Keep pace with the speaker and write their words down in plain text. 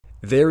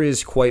There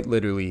is quite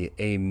literally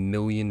a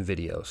million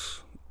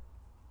videos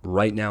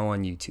right now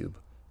on YouTube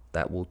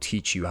that will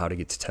teach you how to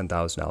get to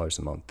 $10,000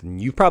 a month.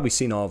 And you've probably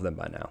seen all of them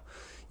by now.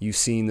 You've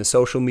seen the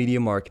social media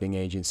marketing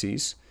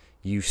agencies.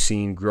 You've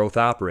seen growth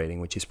operating,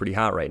 which is pretty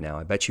hot right now.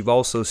 I bet you've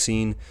also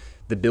seen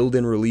the build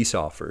and release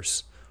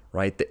offers,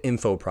 right? The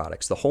info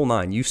products, the whole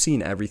nine. You've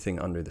seen everything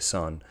under the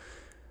sun.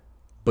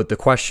 But the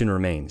question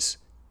remains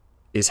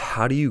is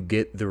how do you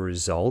get the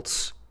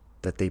results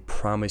that they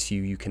promise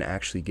you can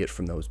actually get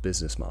from those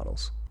business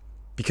models?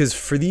 Because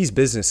for these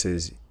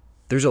businesses,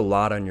 there's a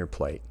lot on your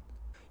plate.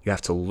 You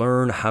have to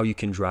learn how you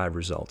can drive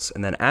results.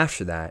 And then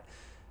after that,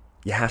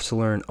 you have to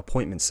learn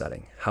appointment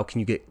setting. How can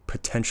you get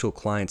potential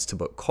clients to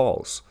book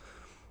calls?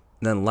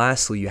 And then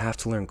lastly, you have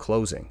to learn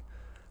closing.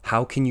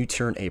 How can you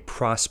turn a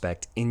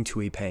prospect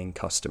into a paying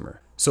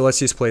customer? So let's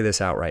just play this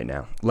out right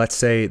now. Let's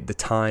say the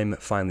time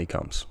finally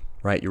comes,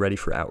 right? You're ready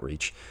for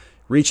outreach.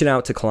 Reaching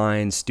out to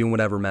clients, doing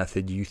whatever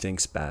method you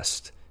think's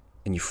best,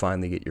 and you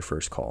finally get your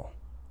first call,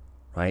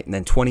 right? And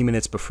then 20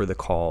 minutes before the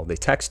call, they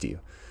text you.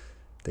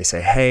 They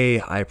say, hey,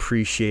 I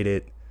appreciate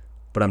it,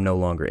 but I'm no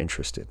longer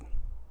interested.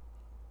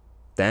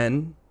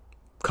 Then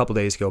a couple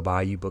days go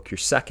by, you book your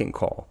second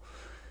call.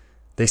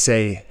 They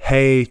say,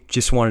 hey,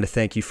 just wanted to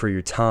thank you for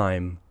your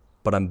time,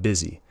 but I'm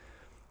busy.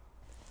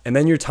 And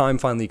then your time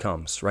finally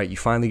comes, right? You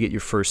finally get your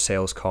first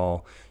sales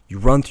call. You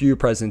run through your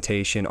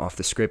presentation off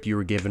the script you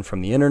were given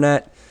from the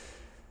internet,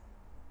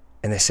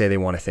 and they say they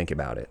want to think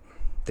about it.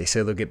 They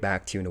say they'll get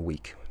back to you in a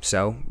week.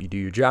 So you do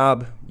your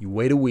job, you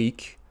wait a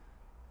week,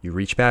 you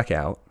reach back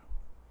out,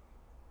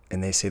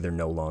 and they say they're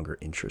no longer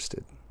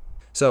interested.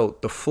 So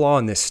the flaw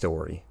in this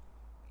story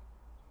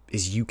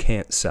is you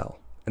can't sell,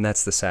 and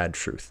that's the sad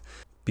truth.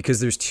 Because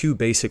there's two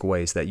basic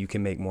ways that you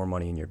can make more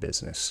money in your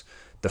business.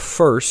 The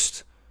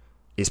first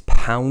is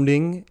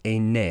pounding a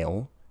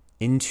nail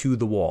into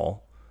the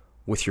wall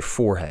with your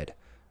forehead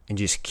and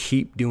just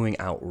keep doing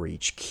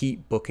outreach,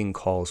 keep booking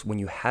calls when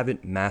you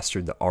haven't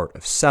mastered the art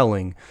of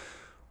selling.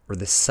 Or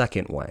the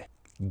second way,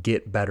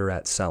 get better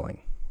at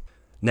selling.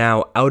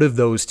 Now, out of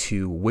those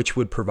two, which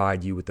would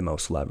provide you with the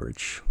most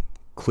leverage?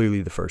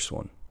 Clearly the first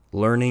one.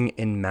 Learning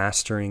and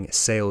mastering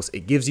sales,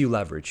 it gives you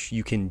leverage.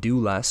 You can do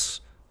less,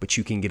 but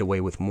you can get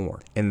away with more.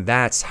 And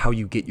that's how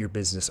you get your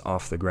business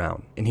off the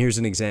ground. And here's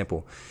an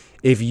example.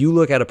 If you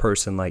look at a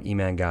person like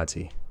Iman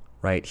Gadzhi,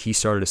 right? He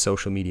started a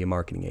social media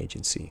marketing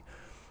agency.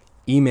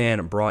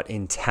 Iman brought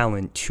in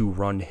talent to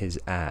run his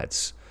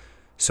ads.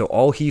 So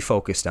all he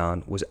focused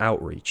on was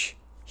outreach.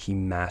 He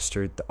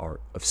mastered the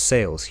art of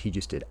sales. He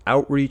just did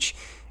outreach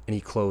and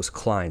he closed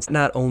clients.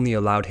 Not only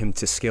allowed him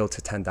to scale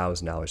to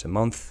 $10,000 a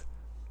month,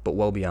 but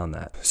well beyond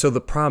that. So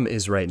the problem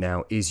is right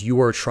now is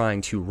you are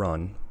trying to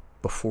run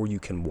before you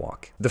can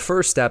walk. The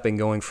first step in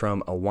going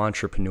from a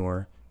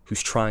wantrepreneur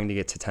who's trying to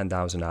get to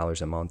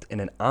 $10,000 a month and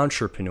an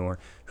entrepreneur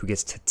who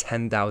gets to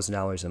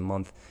 $10,000 a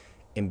month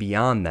and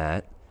beyond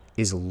that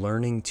is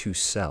learning to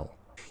sell.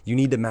 You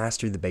need to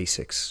master the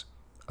basics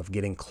of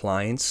getting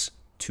clients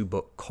to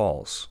book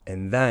calls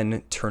and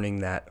then turning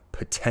that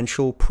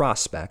potential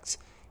prospect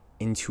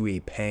into a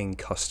paying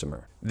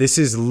customer. This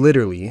is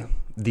literally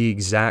the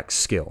exact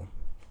skill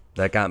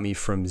that got me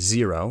from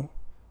zero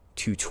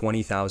to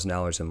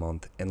 $20,000 a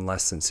month in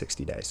less than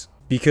 60 days.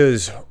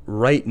 Because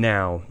right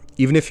now,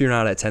 even if you're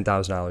not at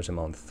 $10,000 a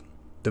month,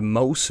 the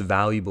most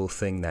valuable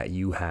thing that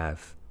you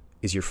have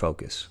is your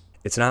focus.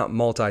 It's not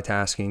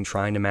multitasking,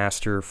 trying to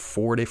master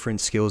 4 different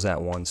skills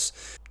at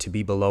once to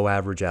be below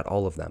average at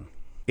all of them.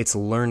 It's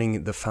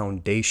learning the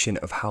foundation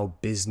of how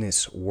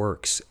business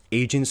works.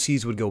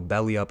 Agencies would go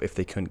belly up if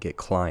they couldn't get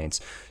clients.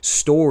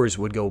 Stores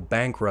would go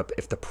bankrupt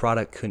if the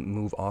product couldn't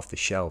move off the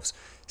shelves.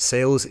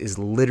 Sales is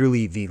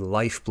literally the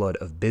lifeblood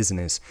of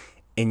business,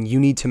 and you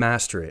need to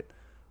master it,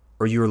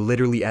 or you're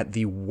literally at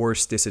the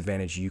worst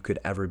disadvantage you could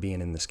ever be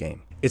in this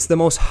game. It's the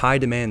most high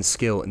demand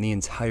skill in the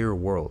entire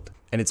world,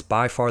 and it's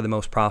by far the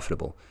most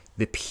profitable.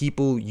 The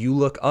people you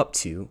look up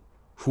to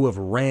who have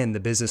ran the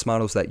business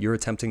models that you're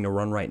attempting to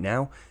run right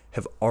now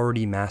have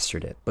already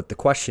mastered it. But the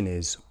question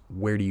is,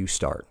 where do you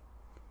start?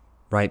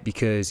 Right?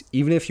 Because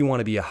even if you want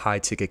to be a high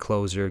ticket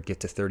closer,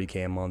 get to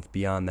 30K a month,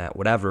 beyond that,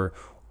 whatever,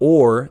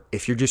 or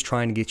if you're just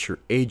trying to get your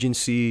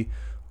agency,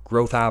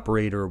 growth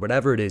operator,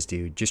 whatever it is,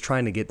 dude, just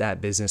trying to get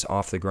that business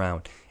off the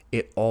ground,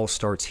 it all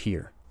starts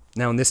here.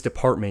 Now in this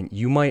department,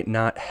 you might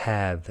not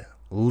have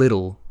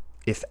little,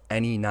 if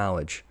any,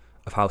 knowledge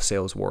of how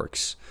sales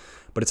works,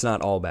 but it's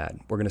not all bad.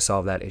 We're going to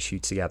solve that issue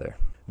together.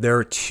 There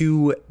are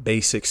 2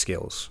 basic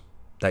skills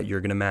that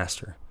you're going to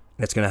master,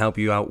 and it's going to help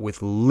you out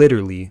with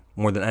literally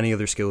more than any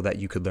other skill that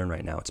you could learn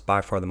right now. It's by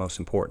far the most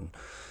important.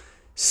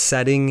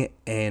 Setting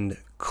and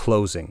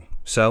closing.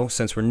 So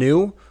since we're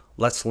new,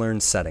 let's learn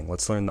setting.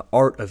 Let's learn the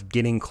art of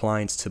getting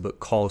clients to book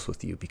calls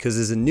with you, because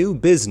as a new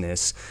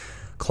business,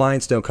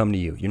 clients don't come to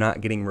you. You're not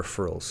getting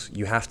referrals.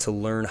 You have to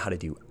learn how to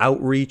do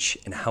outreach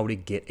and how to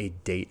get a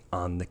date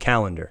on the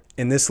calendar.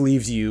 And this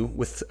leaves you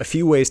with a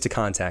few ways to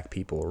contact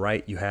people,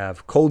 right? You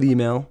have cold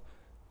email,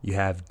 you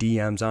have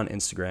DMs on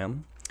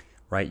Instagram,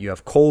 right? You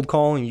have cold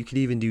calling, you could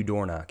even do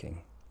door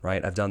knocking,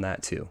 right? I've done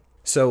that too.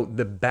 So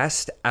the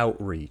best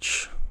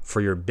outreach for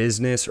your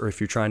business, or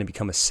if you're trying to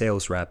become a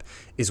sales rep,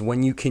 is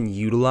when you can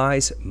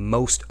utilize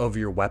most of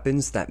your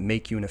weapons that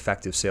make you an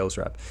effective sales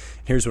rep.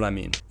 Here's what I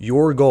mean.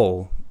 Your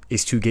goal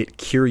is to get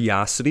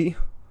curiosity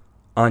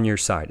on your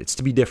side. It's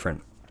to be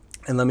different.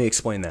 And let me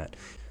explain that.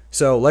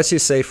 So let's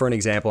just say, for an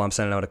example, I'm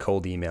sending out a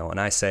cold email and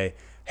I say,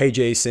 hey,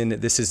 Jason,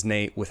 this is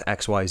Nate with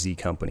XYZ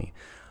company.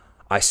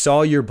 I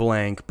saw your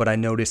blank, but I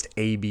noticed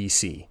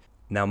ABC.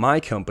 Now my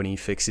company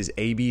fixes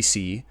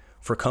ABC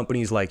for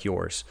companies like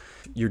yours.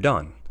 You're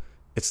done.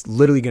 It's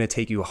literally going to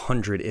take you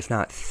 100, if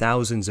not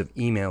thousands of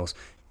emails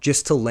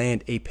just to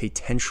land a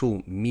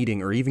potential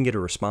meeting or even get a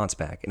response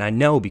back. And I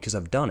know because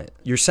I've done it.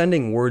 You're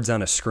sending words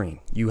on a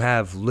screen. You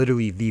have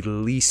literally the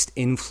least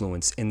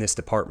influence in this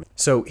department.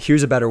 So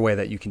here's a better way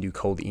that you can do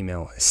cold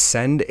email.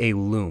 Send a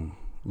Loom.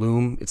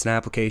 Loom, it's an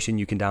application.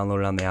 You can download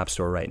it on the App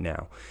Store right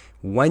now.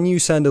 When you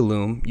send a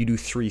Loom, you do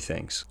 3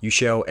 things. You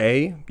show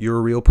A, you're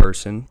a real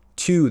person.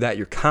 2, that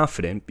you're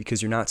confident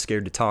because you're not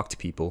scared to talk to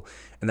people.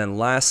 And then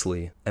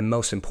lastly, and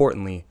most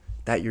importantly,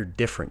 that you're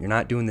different. You're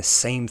not doing the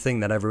same thing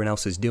that everyone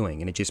else is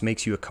doing, and it just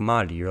makes you a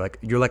commodity.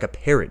 You're like a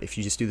parrot if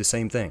you just do the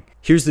same thing.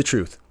 Here's the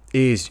truth,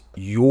 is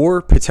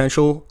your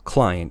potential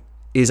client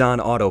is on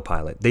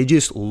autopilot. They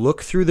just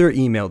look through their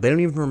email. They don't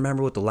even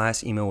remember what the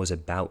last email was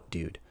about,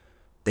 dude.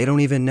 They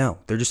don't even know.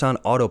 They're just on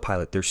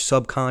autopilot. They're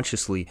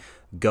subconsciously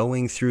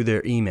going through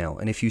their email.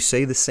 And if you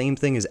say the same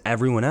thing as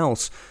everyone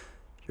else,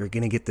 you're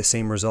going to get the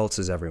same results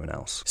as everyone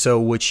else. So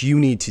what you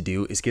need to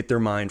do is get their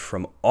mind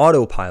from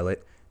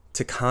autopilot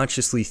to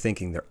consciously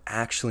thinking. They're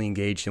actually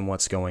engaged in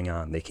what's going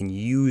on. They can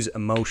use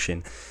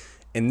emotion.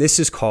 And this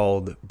is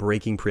called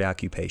breaking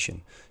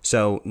preoccupation.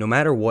 So no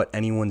matter what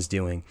anyone's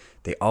doing,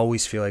 they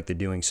always feel like they're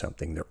doing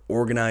something. They're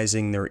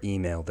organizing their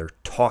email. They're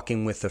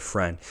talking with a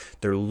friend.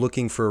 They're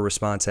looking for a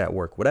response at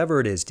work.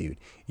 Whatever it is, dude,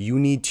 you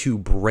need to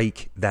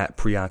break that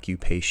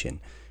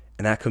preoccupation.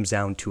 And that comes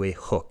down to a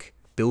hook.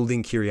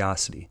 Building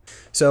curiosity.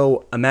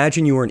 So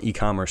imagine you are an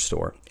e-commerce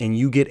store and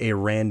you get a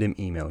random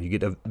email. You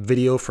get a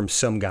video from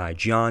some guy,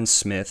 John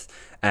Smith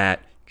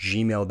at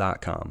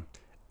gmail.com.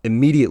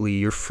 Immediately,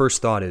 your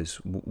first thought is,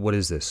 what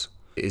is this?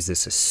 Is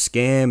this a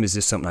scam? Is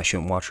this something I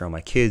shouldn't watch around my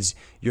kids?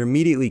 You're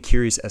immediately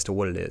curious as to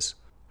what it is.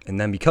 And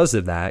then because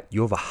of that,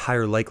 you have a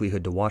higher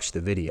likelihood to watch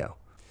the video.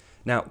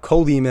 Now,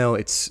 cold email,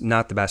 it's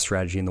not the best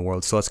strategy in the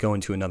world. So let's go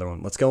into another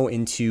one. Let's go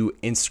into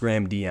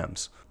Instagram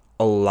DMs.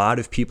 A lot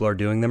of people are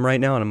doing them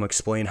right now, and I'm going to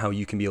explain how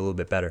you can be a little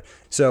bit better.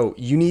 So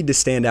you need to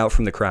stand out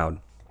from the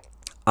crowd.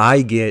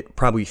 I get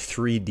probably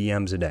 3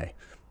 DMs a day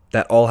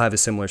that all have a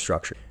similar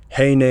structure.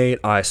 Hey, Nate,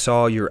 I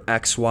saw your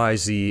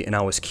XYZ, and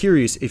I was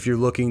curious if you're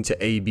looking to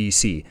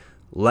ABC.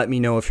 Let me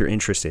know if you're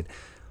interested.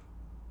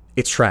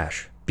 It's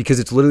trash because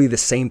it's literally the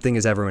same thing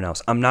as everyone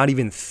else. I'm not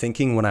even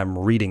thinking when I'm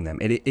reading them.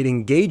 It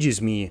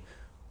engages me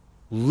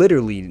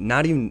literally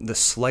not even the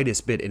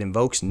slightest bit. It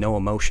invokes no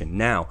emotion.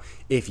 Now,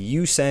 if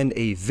you send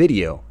a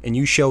video and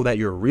you show that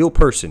you're a real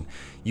person,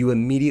 you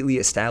immediately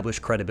establish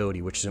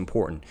credibility, which is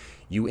important.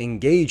 You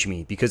engage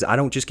me because I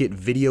don't just get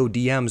video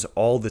DMs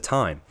all the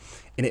time,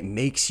 and it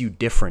makes you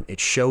different.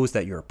 It shows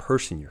that you're a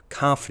person, you're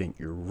confident,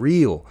 you're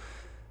real.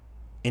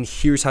 And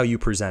here's how you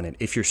present it.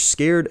 If you're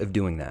scared of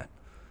doing that,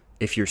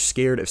 if you're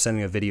scared of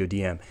sending a video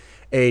DM,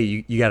 A,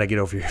 you got to get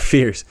over your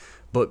fears.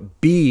 But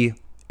B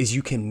is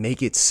you can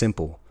make it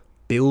simple.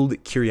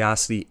 Build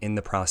curiosity in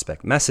the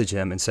prospect. Message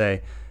them and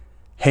say,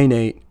 hey,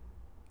 Nate,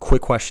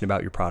 quick question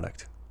about your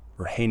product.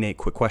 Or hey, Nate,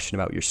 quick question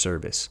about your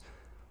service.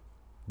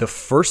 The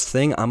first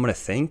thing I'm going to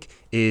think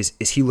is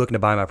he looking to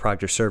buy my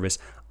product or service?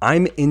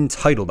 I'm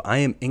entitled. I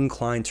am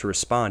inclined to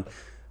respond.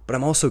 But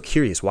I'm also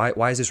curious.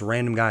 Why is this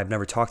random guy I've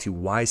never talked to,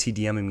 why is he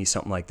DMing me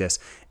something like this?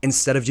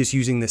 Instead of just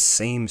using the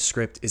same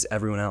script as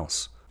everyone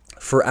else.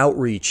 For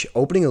outreach,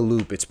 opening a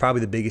loop, it's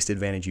probably the biggest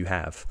advantage you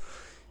have.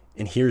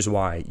 And here's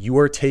why. You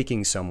are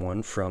taking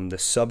someone from the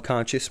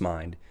subconscious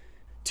mind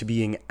to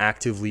being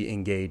actively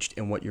engaged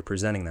in what you're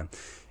presenting them.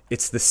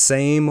 It's the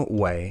same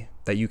way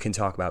that you can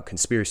talk about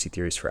conspiracy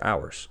theories for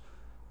hours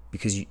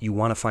because you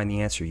want to find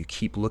the answer. You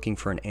keep looking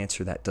for an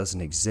answer that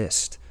doesn't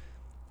exist.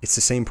 It's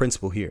the same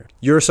principle here.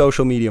 You're a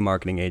social media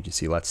marketing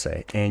agency, let's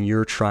say, and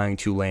you're trying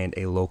to land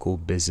a local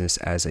business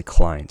as a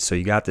client. So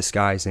you got this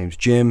guy, his name's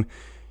Jim.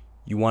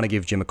 You want to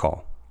give Jim a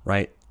call,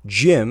 right?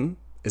 Jim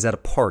is at a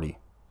party.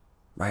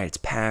 Right? It's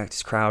packed,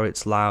 it's crowded,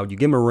 it's loud. You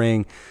give him a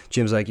ring.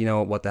 Jim's like, you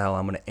know what the hell?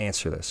 I'm going to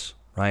answer this,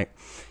 right?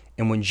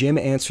 And when Jim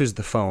answers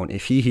the phone,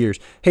 if he hears,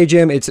 hey,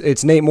 Jim,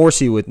 it's Nate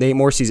Morsey with Nate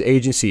Morsey's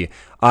agency.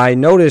 I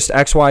noticed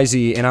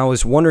XYZ, and I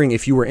was wondering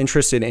if you were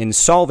interested in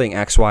solving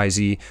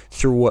XYZ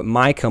through what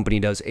my company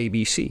does,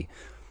 ABC.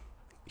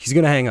 He's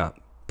going to hang up,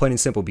 plain and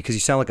simple, because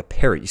you sound like a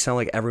parrot. You sound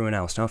like everyone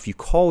else. Now, if you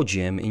call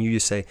Jim and you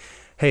just say,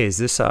 hey, is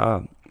this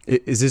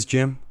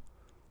Jim?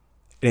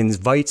 It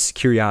invites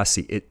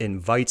curiosity. It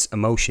invites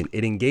emotion.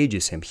 It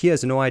engages him. He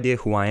has no idea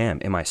who I am.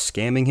 Am I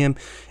scamming him?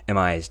 Am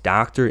I his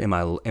doctor? Am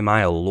I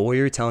a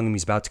lawyer telling him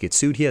he's about to get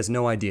sued? He has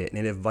no idea. And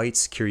it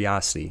invites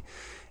curiosity.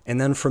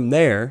 And then from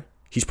there,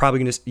 he's probably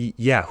going to,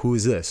 yeah, who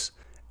is this?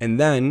 And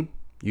then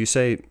you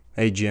say,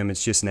 hey, Jim,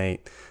 it's just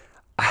Nate.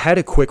 I had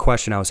a quick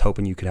question I was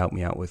hoping you could help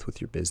me out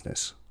with your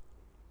business.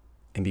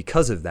 And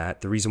because of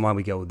that, the reason why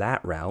we go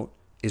that route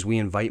is we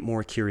invite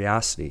more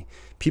curiosity.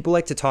 People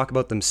like to talk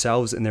about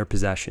themselves and their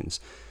possessions.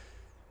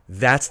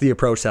 That's the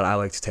approach that I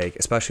like to take,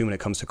 especially when it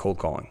comes to cold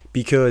calling,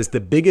 because the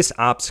biggest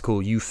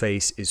obstacle you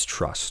face is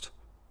trust,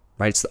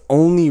 right? It's the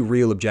only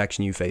real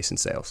objection you face in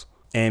sales.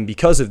 And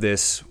because of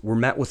this, we're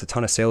met with a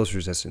ton of sales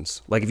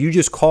resistance. Like if you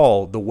just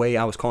call the way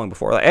I was calling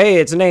before, like, hey,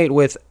 it's Nate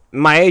with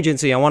my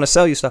agency, I want to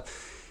sell you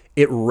stuff.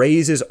 It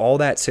raises all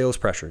that sales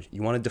pressure.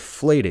 You want to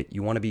deflate it.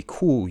 You want to be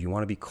cool. You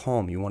want to be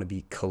calm. You want to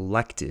be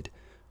collected.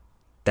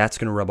 That's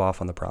going to rub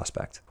off on the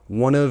prospect.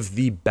 One of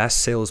the best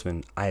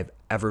salesmen I have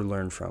ever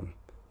learned from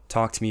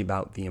talked to me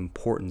about the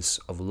importance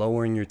of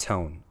lowering your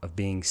tone, of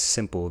being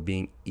simple, of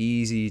being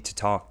easy to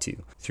talk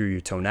to through your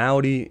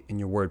tonality and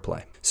your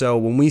wordplay. So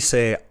when we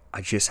say,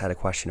 I just had a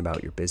question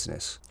about your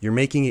business, you're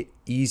making it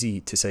easy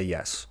to say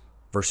yes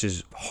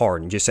versus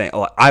hard and just saying,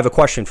 oh, I have a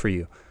question for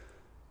you.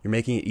 You're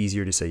making it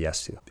easier to say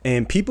yes to.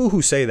 And people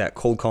who say that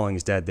cold calling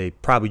is dead, they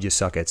probably just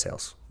suck at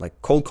sales.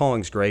 Like cold calling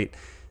is great.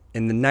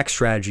 And the next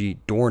strategy,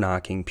 door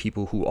knocking,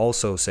 people who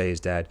also say is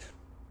dead,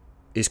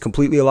 is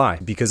completely a lie,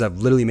 because I've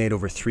literally made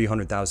over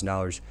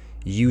 $300,000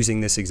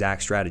 using this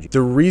exact strategy. The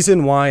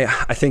reason why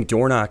I think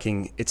door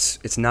knocking,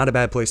 it's not a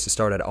bad place to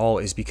start at all,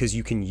 is because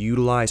you can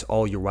utilize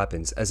all your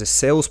weapons. As a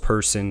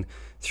salesperson,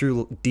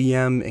 through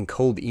DM and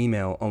cold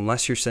email,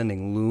 unless you're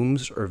sending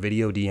looms or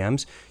video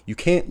DMs, you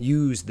can't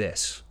use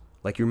this.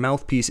 Like your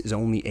mouthpiece is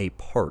only a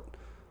part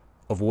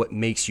of what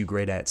makes you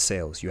great at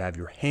sales. You have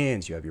your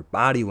hands, you have your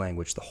body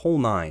language, the whole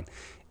nine.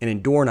 And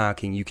in door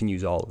knocking, you can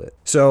use all of it.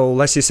 So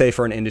let's just say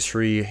for an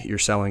industry, you're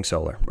selling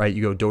solar, right?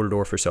 You go door to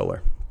door for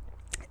solar.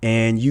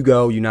 And you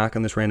knock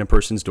on this random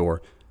person's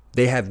door.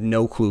 They have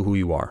no clue who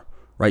you are,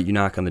 right? You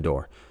knock on the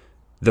door.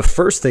 The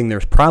first thing they're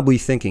probably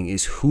thinking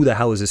is, who the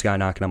hell is this guy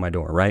knocking on my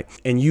door, right?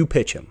 And you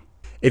pitch him.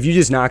 If you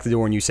just knock the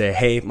door and you say,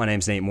 hey, my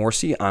name's Nate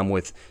Morsey. I'm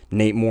with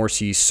Nate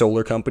Morsey's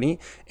solar company,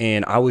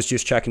 and I was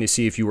just checking to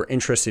see if you were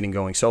interested in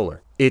going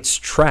solar. It's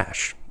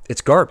trash. It's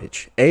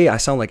garbage. I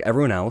sound like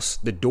everyone else.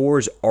 The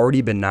door's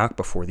already been knocked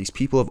before. These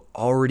people have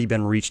already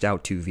been reached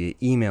out to via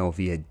email,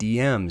 via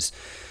DMs,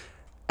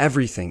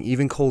 everything,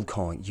 even cold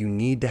calling. You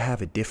need to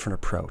have a different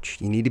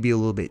approach. You need to be a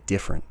little bit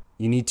different.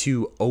 You need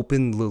to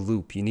open the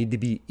loop. You need to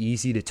be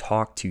easy to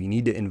talk to. You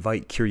need to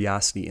invite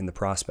curiosity in the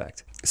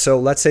prospect. So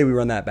let's say we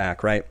run that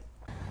back, right?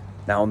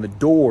 Now on the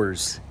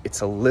doors,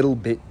 it's a little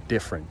bit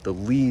different. The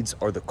leads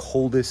are the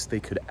coldest they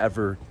could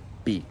ever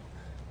be,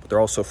 but they're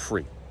also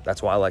free.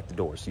 That's why I like the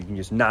doors. You can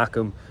just knock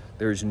them.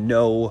 There's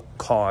no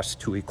cost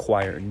to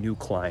acquire a new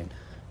client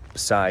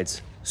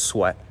besides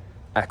sweat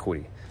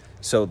equity.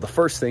 So the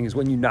first thing is,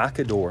 when you knock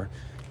a door,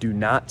 do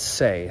not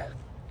say,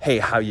 hey,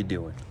 how you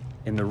doing?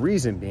 And the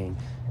reason being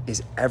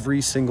is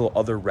every single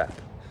other rep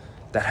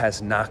that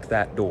has knocked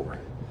that door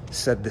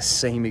said the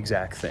same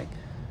exact thing.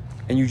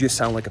 And you just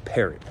sound like a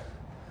parrot.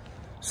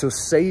 So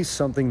say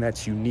something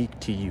that's unique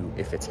to you.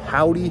 If it's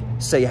howdy,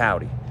 say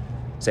howdy.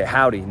 Say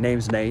howdy,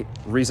 name's Nate.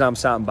 The reason I'm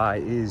stopping by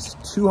is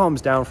 2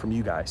 homes down from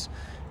you guys.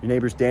 Your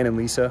neighbors, Dan and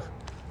Lisa,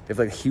 they have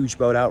like a huge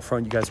boat out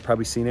front. You guys have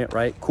probably seen it,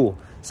 right? Cool.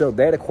 So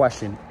they had a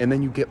question, and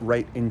then you get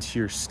right into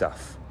your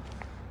stuff.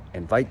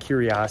 Invite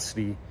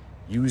curiosity,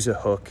 use a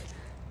hook,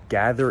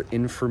 gather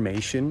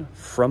information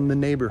from the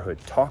neighborhood,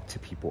 talk to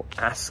people,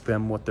 ask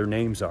them what their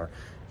names are,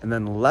 and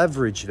then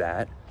leverage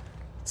that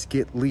to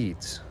get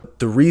leads.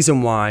 The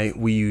reason why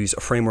we use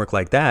a framework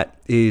like that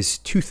is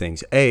 2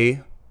 things.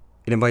 A,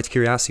 it invites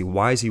curiosity.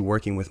 Why is he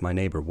working with my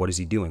neighbor? What is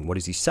he doing? What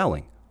is he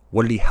selling?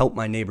 What did he help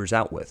my neighbors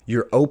out with?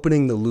 You're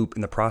opening the loop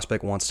and the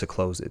prospect wants to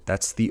close it.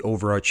 That's the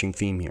overarching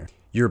theme here.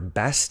 Your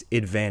best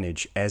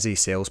advantage as a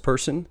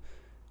salesperson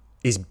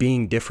is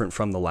being different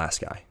from the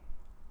last guy.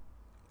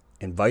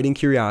 Inviting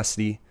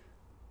curiosity,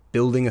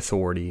 building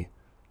authority,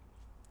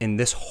 and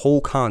this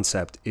whole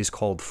concept is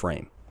called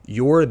frame.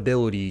 Your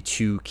ability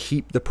to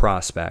keep the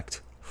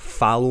prospect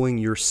following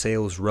your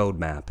sales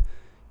roadmap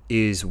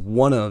is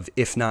one of,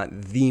 if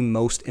not the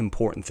most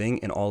important thing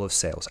in all of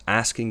sales.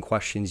 Asking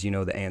questions you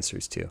know the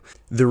answers to.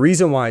 The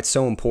reason why it's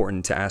so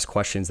important to ask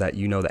questions that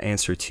you know the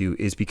answer to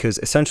is because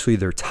essentially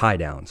they're tie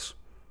downs,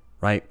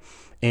 right?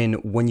 And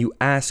when you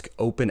ask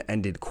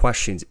open-ended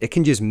questions, it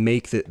can just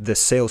make the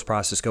sales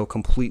process go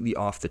completely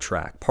off the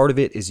track. Part of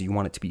it is you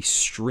want it to be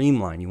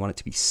streamlined. You want it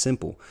to be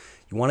simple.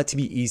 You want it to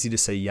be easy to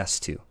say yes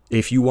to.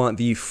 If you want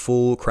the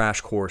full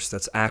crash course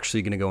that's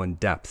actually going to go in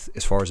depth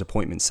as far as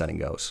appointment setting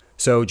goes.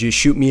 So just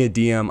shoot me a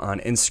DM on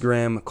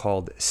Instagram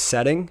called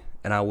Setting,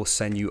 and I will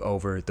send you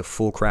over the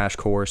full crash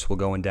course. We'll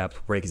go in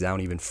depth, break it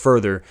down even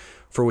further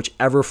for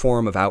whichever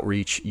form of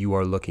outreach you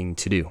are looking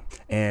to do.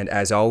 And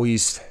as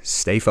always,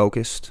 stay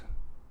focused,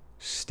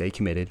 stay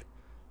committed,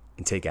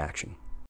 and take action.